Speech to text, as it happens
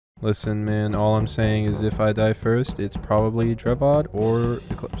Listen, man, all I'm saying is if I die first, it's probably Drevod or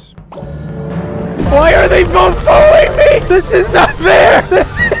Eclipse. Why are they both following me? This is not fair!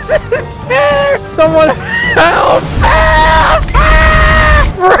 This isn't fair! Someone help!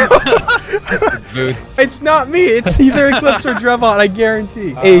 It's not me. It's either Eclipse or Drevod, I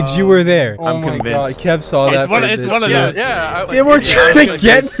guarantee. Age, you were there. I'm convinced. God, Kev saw that. It's one of those. Yeah. They were trying to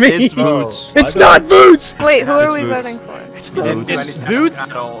get me. It's Vootz. It's not Vootz! Wait, who are we Vootz. voting for? It's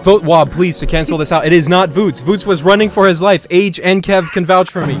Vootz. Vote Wob, please, to cancel this out. It is not Vootz. Vootz was running for his life. Age and Kev can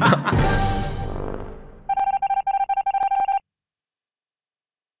vouch for me.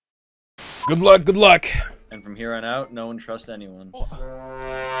 Good luck, good luck. And from here on out, no one trusts anyone.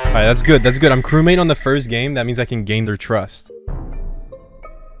 Alright, that's good, that's good. I'm crewmate on the first game. That means I can gain their trust.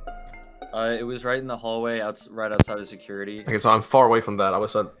 It was right in the hallway, right outside of security. Okay, so I'm far away from that. I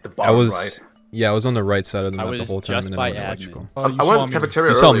was at the bottom right. Yeah, I was on the right side of the I map the was whole time just and then by went admin. electrical. I went to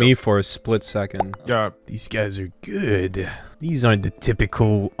cafeteria You saw earlier. me for a split second. Yeah. These guys are good. These aren't the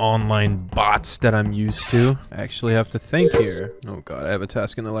typical online bots that I'm used to. I actually have to think here. Oh god, I have a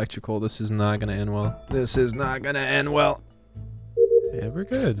task in electrical. This is not gonna end well. This is not gonna end well. Yeah, we're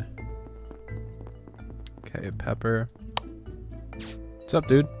good. Okay, Pepper. What's up,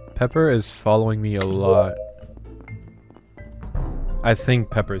 dude? Pepper is following me a lot. I think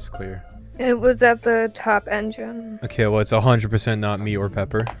Pepper's clear. It was at the top engine. Okay, well, it's 100% not me or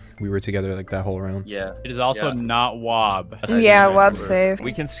Pepper. We were together like that whole round. Yeah. It is also not Wob. Yeah, Wob's safe.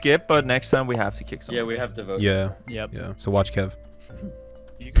 We can skip, but next time we have to kick someone. Yeah, we have to vote. Yeah. Yep. Yeah. So watch Kev.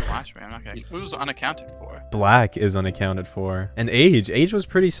 You can watch me. I'm not gonna. Who's unaccounted for? Black is unaccounted for. And Age. Age was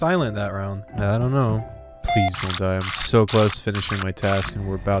pretty silent that round. I don't know. Please don't die. I'm so close to finishing my task and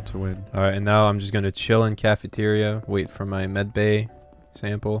we're about to win. Alright, and now I'm just gonna chill in cafeteria. Wait for my med bay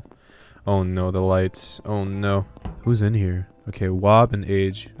sample. Oh no, the lights. Oh no. Who's in here? Okay, Wob and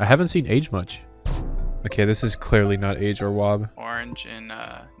Age. I haven't seen Age much. Okay, this is clearly not Age or Wob. Orange in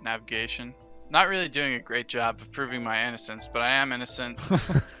navigation. Not really doing a great job of proving my innocence, but I am innocent.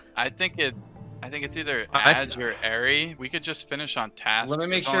 I think it's either Adge or Airy. We could just finish on tasks. Let me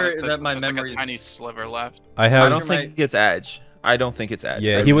make There's only, sure that my there's memory like a tiny sliver left. I I don't have... think it's Edge. I don't think it's Edge.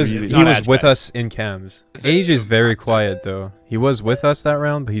 Yeah, I he was really he don't. was Edge with guy. us in cams. Age is very quiet though. He was with us that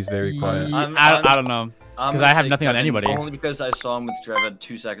round, but he's very quiet. I don't know. I'm 'Cause gonna I have say nothing on Kevin, anybody. Only because I saw him with Drevod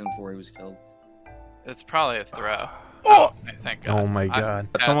 2 seconds before he was killed. It's probably a throw. Oh! Thank God. Oh my god.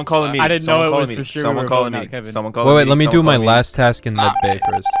 Someone calling me. I didn't know Someone it calling was me. for sure we Someone were calling voting me. out Kevin. Someone calling me. Wait, let me do Someone my calling me. last task in Stop medbay it.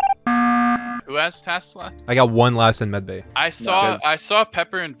 first. Who has tasks left? I got one last in medbay. I saw because-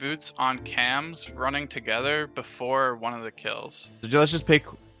 Pepper and Vootz on cams running together before one of the kills. So let's just pick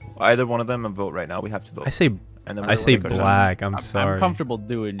either one of them and vote right now. We have to vote. I say And then I say we'll take our time. black. I'm I'm sorry. comfortable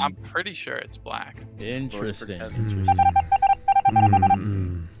doing. I'm pretty sure it's black. Interesting.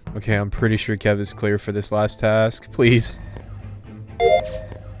 Okay, I'm pretty sure Kev is clear for this last task. Please.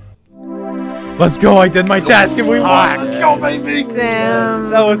 Let's go! I did my task and we won! Let's go, baby! Damn.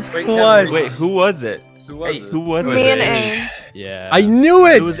 That was clutch! Wait, who was it? Who was it? Who was Me it? and Age. Yeah. I knew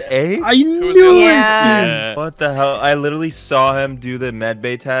it! It was A? I knew was it! it? Yeah. What the hell? I literally saw him do the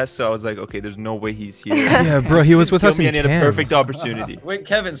medbay task, so I was like, okay, there's no way he's here. Yeah, bro, he was with Kill us me, in I need a cams. perfect opportunity. Wait,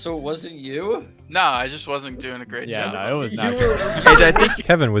 Kevin, so it wasn't you? No, I just wasn't doing a great Yeah, job. no, it was not You good. were... Age, I think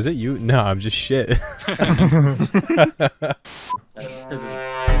Kevin, was it you? No, I'm just shit. I'm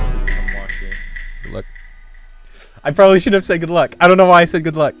watching. Good luck. I probably should have said good luck. I don't know why I said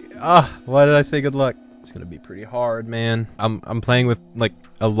good luck. Why did I say good luck? It's gonna be pretty hard, man. I'm playing with like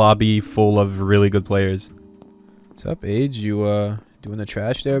a lobby full of really good players. What's up, Age? You doing the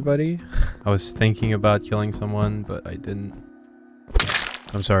trash there, buddy? I was thinking about killing someone, but I didn't.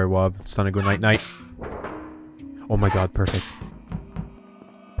 I'm sorry, Wob. It's time to go night night. Oh my god, perfect.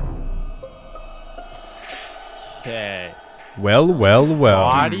 Okay. Well.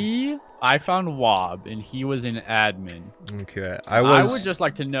 Body. I found Wob, and he was in admin. Okay, I would just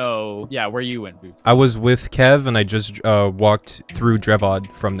like to know, yeah, where you went, Vootz. I was with Kev, and I just walked through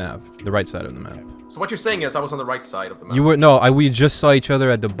Drevod from Nav, the right side of the map. So what you're saying is I was on the right side of the map. You were we just saw each other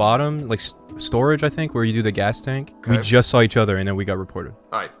at the bottom, like storage, I think, where you do the gas tank. We Okay. just saw each other, and then we got reported,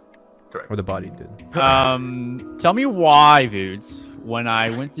 Alright. Correct. or the body did. Tell me why, Vootz, when I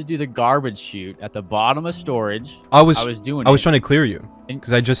went to do the garbage chute at the bottom of storage, I was doing I was it. trying to clear you And-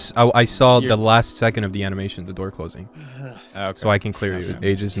 because I saw You're- the last second of the animation, the door closing, Okay. so I can clear you.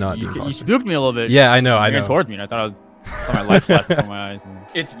 Age is not the You imposter. spooked me a little bit. Yeah, I know. You ran towards me, and I thought I was Saw my life flash before my eyes.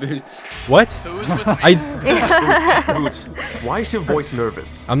 It's Vootz. What? Who's with Vootz, why is your voice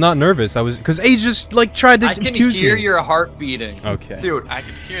nervous? I'm not nervous. I was because Age just like tried to I can accuse hear me. your heart beating. Okay. Dude, I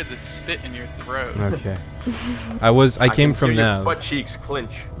can hear the spit in your throat. Okay. I came can from hear your now. butt cheeks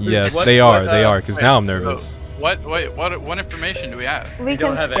clinch. Yes, What- they what, are. Because wait, now I'm so- nervous. What information do we have? We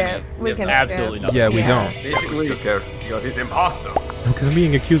don't can have skip. any. We We can have absolutely skip. nothing. Yeah, we don't. He's Basically, just scared because he's the imposter. Because I'm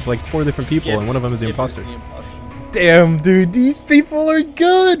being accused by like 4 different people, Skip- and one of them is the Skip imposter. the imposter. Damn, dude, these people are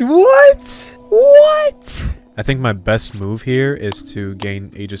good. What? What? I think my best move here is to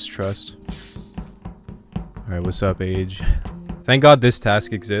gain Age's trust. Alright, what's up, Age? Thank God this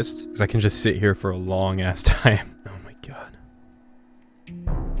task exists, because I can just sit here for a long ass time. Oh my god.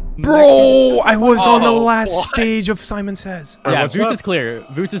 Bro, I was on the last stage of Simon Says. Yeah, what's Vootz up? is clear.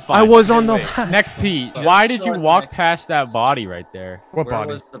 Vootz is fine. I was on the Wait. last. Next, Pete. Just Why did you so walk next- past that body right there? What Where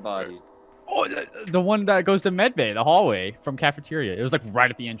body? was the body? Oh, the one that goes to medbay, the hallway from cafeteria. It was like right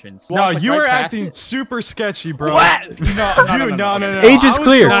at the entrance. No, Walked, like, you right were past acting it. super sketchy, bro. What? No. Age is I was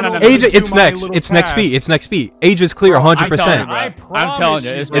clear. scrolling No, no, over Age, to do it's my next. little It's next task. beat. It's next beat. Age is clear Bro, 100%. I I'm promise telling you,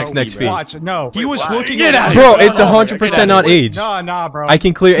 you, it's bro. It's next beat. Watch, no. He Wait, was why? looking Get at out it. of here. Bro, it's No, 100% not Age. Nah, bro. I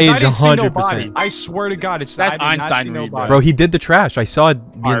can clear 'Cause I Age didn't see 100%. nobody. I swear to God, it's That's I did not Einstein see read, nobody. Bro, he did the trash. I saw it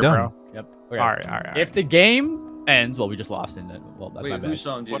being Alright, done. bro. Yep. Okay. All right. If the game ends, well, we just lost in it. Well, that's Wait, my who bad.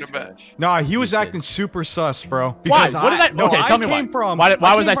 saw him do What the about- trash? No, he was He did. acting super sus, bro. Why? Because What did I? no, Okay, I tell me came why. from.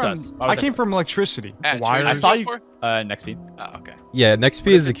 Why was I came sus? from- Why was I I came sus? from electricity. At Wires. I saw you. for? Next beat. Oh, okay. Yeah, next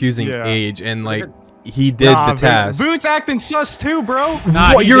beat is accusing Yeah. Age, and What if like he did the task. Boots acting sus too, bro.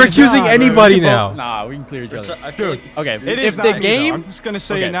 Nah, What, he you're did accusing not, anybody We both- now. Nah, we can clear each other. I feel Dude, like Okay, It if is the not me, though. game, I'm just gonna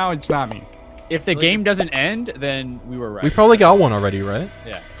say Okay. it now. It's not me. if the game doesn't end, then we were right. We probably got one already, right?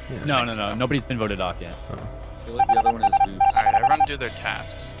 Yeah. Yeah. No. Nobody's been voted off yet. I feel like the other one is Vootz. Alright, everyone do their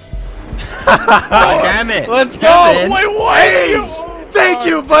tasks. Damn it! Let's go! Kevin. Wait, what? Thank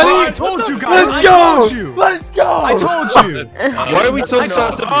you, buddy. Bro, I told you guys. Let's I go. told you. Let's go. I told you. Why are we so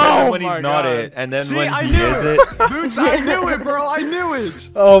sus of Oh him when he's my not God. it, and then See, when I he knew is it. it? Boots, I knew it, bro. I knew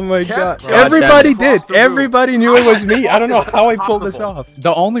it. Oh my Kev- god. God Everybody damn it. did. Everybody knew it was me. I don't know how I pulled this off.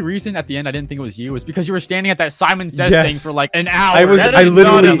 The only reason at the end I didn't think it was you was because you were standing at that Simon Says Yes. thing for like an hour. I was. That I is not-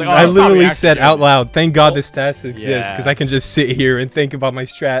 literally. was like, oh, I it's literally probably said actually out loud, "Thank God this task exists, Yeah. because I can just sit here and think about my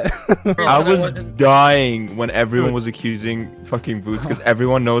strat." I was wasn't- dying when everyone was accusing fucking Vootz because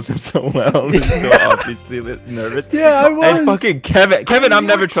everyone knows him so well. He's so obviously nervous. Yeah, I was. And fucking Kevin, I'm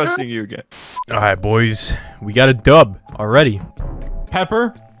never trusting you again. All right, boys, we got a dub already.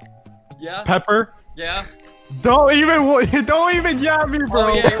 Pepper. Yeah. Pepper. Yeah. Don't even yap me, bro.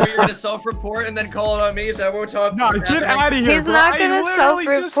 Oh yeah, you're gonna self-report and then call it on me. Is that what we're talking No, about? get out of here, He's bro. not I gonna literally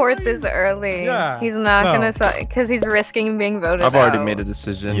just self-report said- this early. Yeah. He's not No. gonna because he's risking being voted I've already out. made a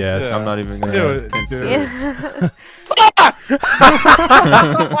decision. Yes. I'm not even gonna Do it, consider do it. it. Yeah.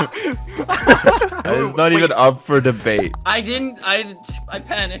 It's not even up for debate. I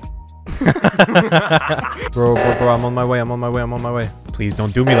panicked. Bro, I'm on my way. I'm on my way. Please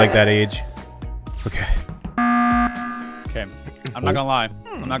don't do me like that, Age. Okay. Okay. I'm not gonna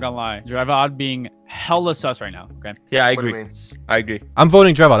lie. Drevad being hella sus right now. Okay. Yeah, I What do you agree. mean? I agree. I'm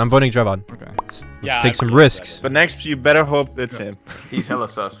voting Drevod. Okay. Let's Yeah, I take some agree with risks. But next, you better hope it's him. He's hella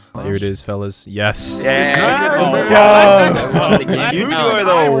sus. Here it is, fellas. Yes. Yeah. Let's You two go. are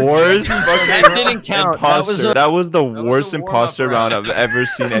the worst That fucking didn't count. imposter. That was the was worst a warm-up imposter round round. I've ever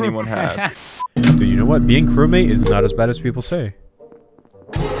seen anyone have. Dude, you know what? Being crewmate is not as bad as people say.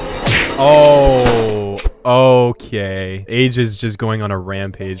 Oh, okay. Age is just going on a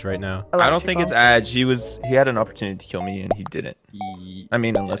rampage right now. I don't think it's Adge. He had an opportunity to kill me and he didn't. I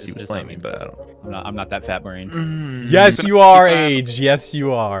mean, unless he was playing me, but I don't. I'm not that fat brain. Yes, you are, Age. Yes,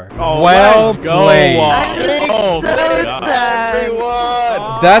 you are. Oh, well let's go. played. Oh, my God.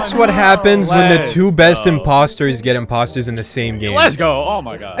 sad. That's what happens when the Let's two best go. imposters get imposters in the same game. Let's go. Oh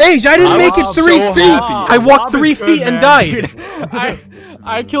my God. Age, I didn't I make it was 3 so feet. happy. I walked Bob is 3 good, feet and man. died.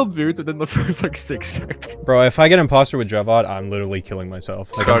 I killed Vootz within the first like 6 seconds. Bro, if I get imposter with Drevod, I'm literally killing myself.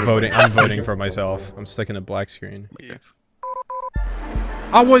 Like I'm Started. voting for myself. I'm sticking a black screen.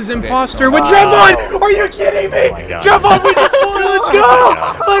 I was imposter with Drevod! Are you kidding me? Drevod, we just won! Let's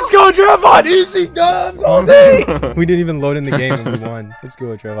go! Let's go, Drevod! Easy dubs all day! We didn't even load in the game and we won. Let's go,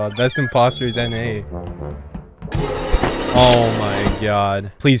 Drevod. Best imposters NA. Oh my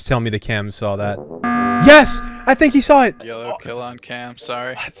god. Please tell me the cam saw that. Yes! I think he saw it! Yellow kill on cam,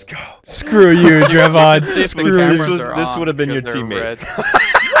 sorry. Let's go. Screw you, Drevod. Screw This you. would have been your because they're teammate. red.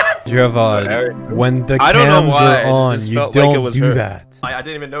 Drevod, when the I don't know cams why, are it on, just you felt like it don't was do her. that. I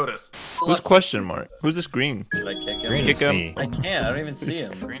didn't even notice. Who's question mark? Who's this green? Should I kick him? Green Kick is him. me. I can't. I don't even see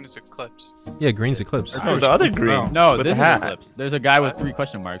him. Green is Eclipse. Yeah, green's Eclipse. No, the other green. No, with this the is hat. Eclipse. There's a guy with 3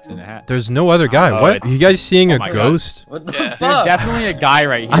 question marks in a hat. There's no other guy. Oh, What? it- You guys seeing a my God. ghost? What the Yeah. fuck? There's definitely a guy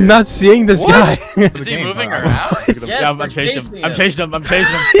right here. I'm not seeing this guy. Is he moving around? Yes, Yeah, I'm we're chasing chasing him. I'm him. chasing him. I'm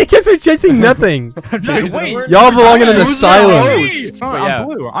chasing him. You guys are chasing nothing. I'm chasing him. wait. Y'all belong in an Who's the asylum. host? No, But I'm yeah.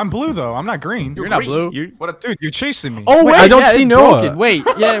 blue. I'm blue though. I'm not green. You're not blue. You're What a Dude, you're chasing me. Oh wait, I don't yeah, see it's Noah. broken. Wait,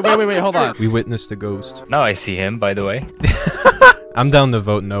 yeah, wait, hold on. We witnessed a ghost. Now I see him, by the way. I'm down to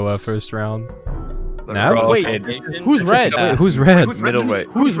vote Noah first round. Nav? Bro, Wait, okay. who's red? Wait, who's red? Who's middle right.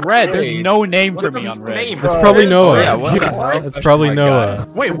 Who's red? There's no name What for is me his on red. name, That's bro? probably Noah. Yeah, what the hell? That's probably my Noah.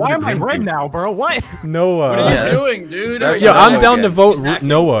 Wait, why am I red now, bro? What? Noah. What are you Yeah, doing, dude? that's- Yo, Yeah, I'm Noah down to again. vote He's acting.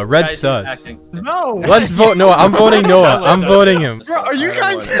 Noah. Red Guys, he's sus. acting. No. Let's vote Noah. I'm voting Noah. I'm voting him. Bro, are you I don't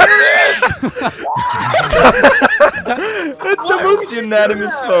guys wanna- serious? That's the most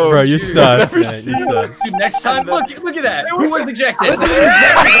unanimous vote. Bro, you sus, I've ever man. seen. You sus. Dude, next time, look at that. Who was ejected?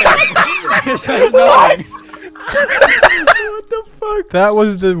 What the fuck? That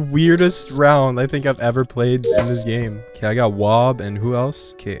was the weirdest round I think I've ever played in this game. Okay, I got Wob and who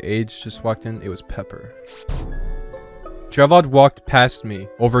else? Okay, Age just walked in. It was Pepper. Trevod walked past me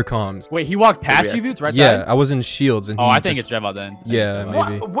over comms. Wait, he walked past Yeah. you, Vootz, right Yeah, side? I was in shields and Oh, he I think just- it's Drevod then. Yeah,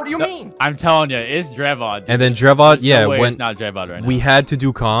 maybe. What do you mean? I'm telling you, it's Drevod. And then Drevod, There's yeah, no way when it's not Drevod right now. we had to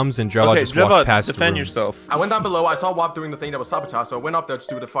do comms and Drevod Okay, just walked Drevod, past the defend room. yourself. I went down below. I saw Wop doing the thing that was sabotage, so I went up there to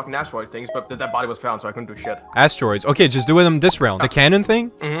do the fucking asteroid things, but that body was found, so I couldn't do shit. Asteroids. Okay, just do them this round. The cannon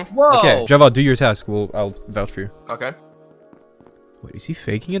thing? Whoa. Okay, Drevod, do your task. I'll vouch for you. Okay. Wait, is he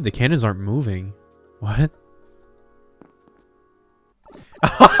faking it? The cannons aren't moving. What?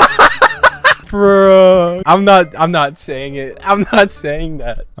 Bro, I'm not saying it. I'm not saying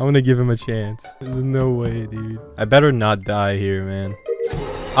that. I'm gonna give him a chance. There's no way, dude. I better not die here, man.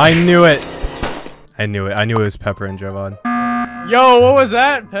 I knew it. I knew it. I knew it was Pepper and Drevod. Yo, what was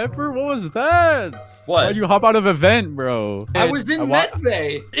that, Pepper? What was that? What? Why'd you hop out of a vent, bro? I was in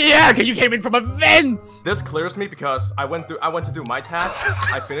medbay. Yeah, because you came in from a vent! This clears me because I went to do my task.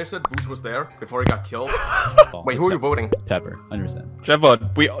 I finished it. Boots was there before he got killed. Wait, who are you voting? Pepper, understand. Trevor,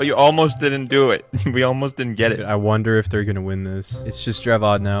 you almost didn't do it. We almost didn't get it. I wonder if they're gonna win this. It's just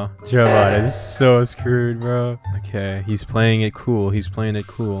Drevod now. Drevod is so screwed, bro. Okay, he's playing it cool. He's playing it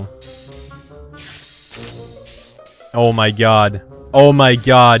cool. Oh my god. Oh my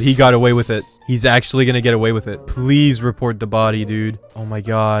god. He got away with it. He's actually gonna get away with it. Please report the body, dude. Oh my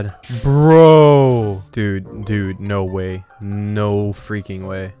god. Bro. Dude, no way. No freaking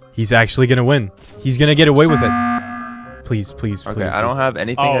way. He's actually gonna win. He's gonna get away with it. Please, please, Okay, please. I don't have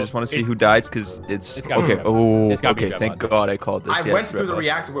anything. Oh, I just want to see who died because it's gotta be okay. Trevor. Oh, It's gotta be okay. Thank Trevor. God I called this. I Yeah, went it's to do the Trevor.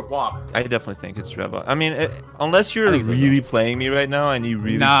 reactor with Wop. I definitely think it's Trevor. I mean, unless you're think so, really playing me right now and you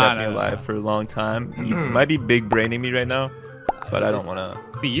really Nah, kept me nah, alive for a long time, you might be big braining me right now. But I don't want to.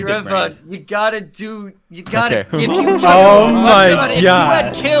 Trevor, you gotta. Okay. If you Oh my If you God.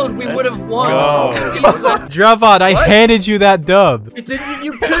 had killed, we would have won. go. Drevod, I What? handed you that dub. It didn't.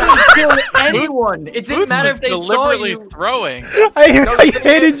 You couldn't kill anyone. It didn't Vootz matter was if they saw deliberately you. throwing. I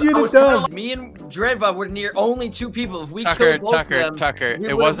handed you the dub. Me and Dreva were near only 2 people. If we Tucker, killed both of them, Tucker. we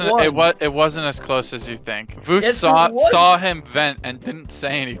It would've wasn't. won. It wasn't as close as you think. Vootz Yes, it saw was. him vent and didn't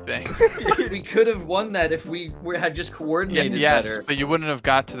say anything. We could have won that if we had just coordinated yes, better. but you wouldn't have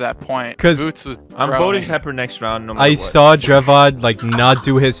got to that point. 'Cause Vootz was. I'm throwing. voting Pepper next round. No matter I what. saw Drevod like not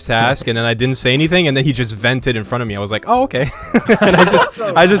do his task, and then I didn't say anything, and then he just vented in front of me. I was like, "Oh, okay," and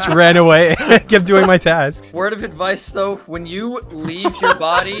I just ran away, kept doing my tasks. Word of advice though, when you leave your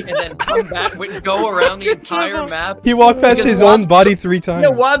body and then come back, go around the entire map. He walked past because his own Wob body 3 times.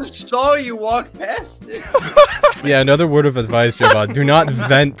 Yeah, Wob saw you walk past it. Yeah, another word of advice, Drevod: do not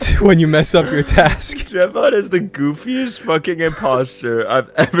vent when you mess up your task. Trevor is the goofiest fucking imposter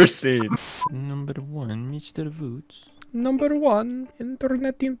I've ever seen. Number 1, Mr. Vootz. Number 1,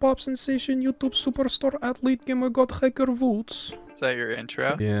 internet teen pop sensation, YouTube superstar, athlete, gamer, god hacker, Vootz. Is that your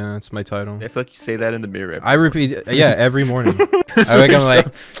intro? Yeah, that's my title. I feel like you say that in the mirror. I repeat, yeah, every morning. I wake up, I'm like,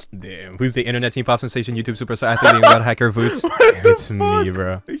 damn, who's the internet teen pop sensation, YouTube superstar, athlete, gamer, god hacker, Vootz? It's me,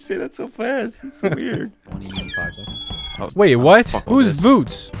 bro. You say that so fast. It's so weird. 25 seconds. Wait, what? fuck all Who's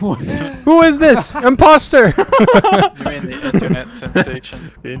this. Vootz? Who is this? Imposter! You mean the internet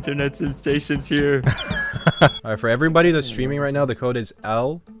sensation? The internet sensation's here. Alright, for everybody that's streaming right now, the code is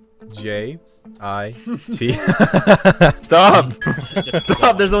LJ I-T. Stop! Just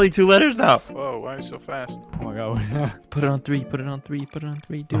Stop! There's only 2 letters now. Whoa, why are you so fast? Oh my god. Put it on 3. Put it on 3. Put it on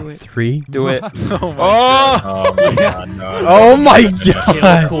 3. Do it. 3? Do it. Oh my Oh! Oh my god, no. Oh my Kill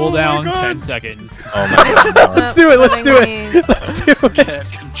god. cooldown 10 seconds. Oh my god. Let's do it. Let's do it. Let's do it.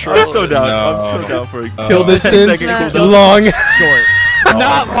 Can't control I'm so it. down. No. I'm so down for a Kill distance. 10-second No. cooldown. Long. Short.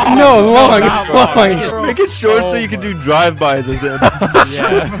 Not long. No, long. not Long. Make it short so you can do drive-bys as the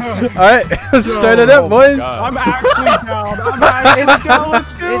Yeah. Alright, let's start it up, Oh my boys. God. I'm actually down. I'm actually down.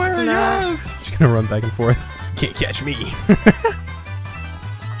 Let's do It's it. not. Yes. Just gonna run back and forth. Can't catch me.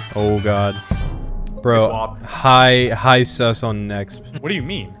 Oh god. Bro, Swap. high sus on next. What do you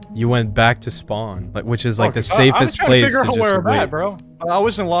mean? You went back to spawn, like, which is like the I was safest trying place to figure to out where just I'm at, wait. bro. I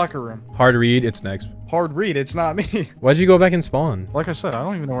was in locker room. Hard read, it's next. Hard read. It's not me. Why'd you go back and spawn? Like I said, I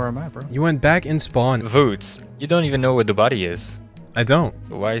don't even know where I'm at, bro. You went back and spawn. Vootz, you don't even know where the body is. I don't.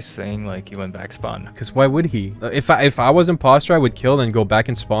 So why are you saying like you went back spawn? Cause why would he? If I was imposter, I would kill and go back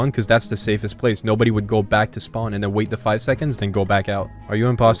and spawn, cause that's the safest place. Nobody would go back to spawn and then wait the 5 seconds, then go back out. Are you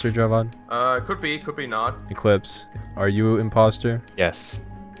imposter, Javad? Could be not. Eclipse, are you imposter? Yes.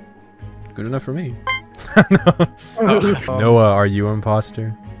 Good enough for me. Noah, are you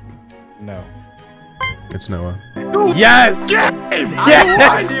imposter? No. It's Noah. Yes!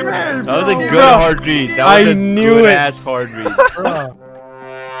 Yes! That was a good Bro, hard read. That was I a knew good it. ass hard read.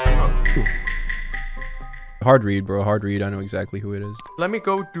 Hard read, bro. Hard read. I know exactly who it is. Let me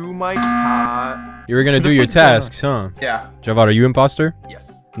go do my task. You were gonna do your tasks, huh? Yeah. Javad, are you imposter?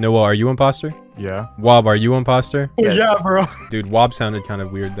 Yes. Noah, are you imposter? Yeah. Wob, are you imposter? Yes. Yeah, bro. Dude, Wob sounded kind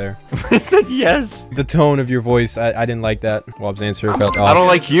of weird there. I said yes. The tone of your voice, I didn't like that. Wob's answer felt off. I don't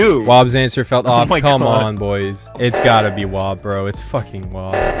like you. Wob's answer felt off. my Come God. on, boys. It's gotta be Wob, bro. It's fucking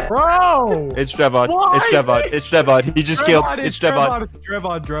Wob. Bro. It's Drevad. Why? It's Drevad. It's Drevad. He just killed. It's Drevad.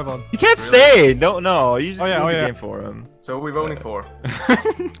 Drevod. You can't say. No. You just Oh, yeah, ruined oh, the yeah. game for him. So what are we voting for?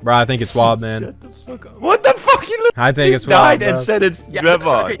 Bro, I think it's Wob, man. Shut the fuck up. What the fuck? You I think just it's Wob, died bro. and said it's Yeah,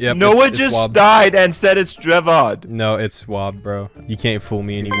 Drevad. okay. Yep, Noah it's just Wob. died and said it's Drevad. No, it's Wob, bro. You can't fool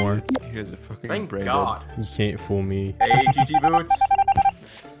me anymore. You guys are fucking Thank brain God. You can't fool me. Hey, GG Vootz.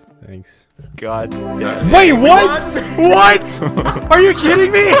 Thanks. dead. God damn. Wait, what? What? Are you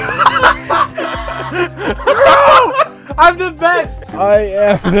kidding me? Bro! I'm the best. I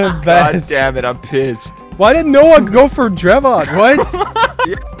am the God best. damn it, I'm pissed. Why did Noah go for Drevod? What?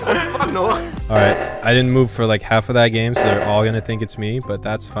 Fuck no. Alright, I didn't move for like half of that game, so they're all gonna think it's me, but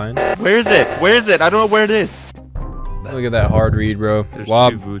that's fine. Where is it? Where is it? I don't know where it is. Look at that hard read, bro. There's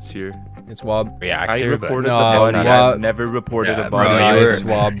Wob. 2 Vootz here. It's Wob. I Reactor, but reported No, the body. Wob- I've never reported Yeah, a bro, body. Nah, you it's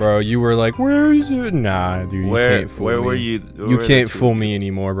were- Wob, bro. You were like, where is it? Nah, dude, you can't fool me. Where were you? You can't fool me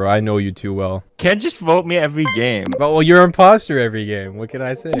anymore, bro. I know you too well. Can't just vote me every game. Well, you're imposter every game. What can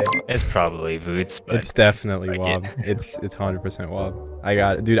I say? it's probably Vootz, but It's definitely Fuck Wob. it. It's 100% Wob. I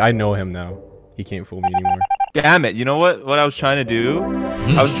got it. Dude, I know him now. He can't fool me anymore. Damn it! You know what? What I was trying to do?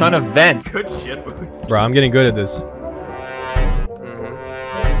 I was trying to vent. Good shit, Vootz. Bro, I'm getting good at this.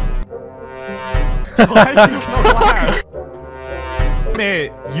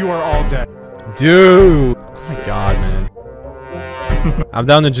 Mate, you are all dead. Dude. Oh my god, man. I'm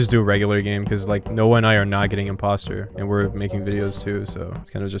down to just do a regular game because like Noah and I are not getting imposter and we're making videos too, so it's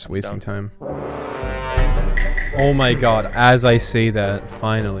kind of just wasting time. Oh my god, as I say that,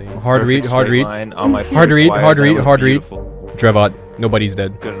 finally. Hard read, hard read. On my Hard first read, wires, hard that read, was hard read. beautiful. Drevod, nobody's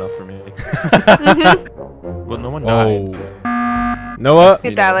dead. Good enough for me. Mm-hmm. Well, no one died. Oh. Noah.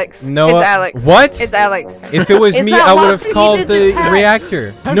 It's Alex. Noah. It's Alex. What? It's Alex. If it was It's me, not I would Wob, have he called did the the patch.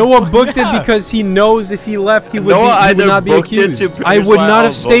 reactor. Noah booked it because he knows if he left, he would, Noah he would either not be booked it accused. to- I here's would why not I'll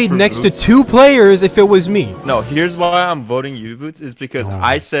have vote stayed for next to Vootz. 2 players if it was me. No, here's why I'm voting you, Vootz, is because Oh.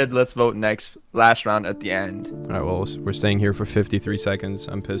 I said let's vote last round at the end. All right, well, we're staying here for 53 seconds.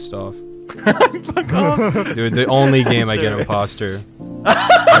 I'm pissed off. Fuck off. Dude, the only game I get Sorry. imposter.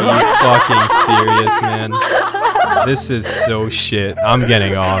 Are you fucking serious, man? This is so shit. I'm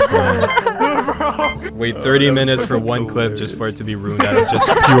getting off, man. Wait 30 minutes for one clip just for it to be ruined out of just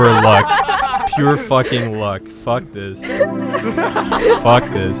pure luck. Pure fucking luck. Fuck this. Fuck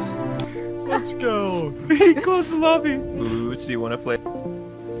this. Let's go. Close the lobby. Vootz, do you want to play?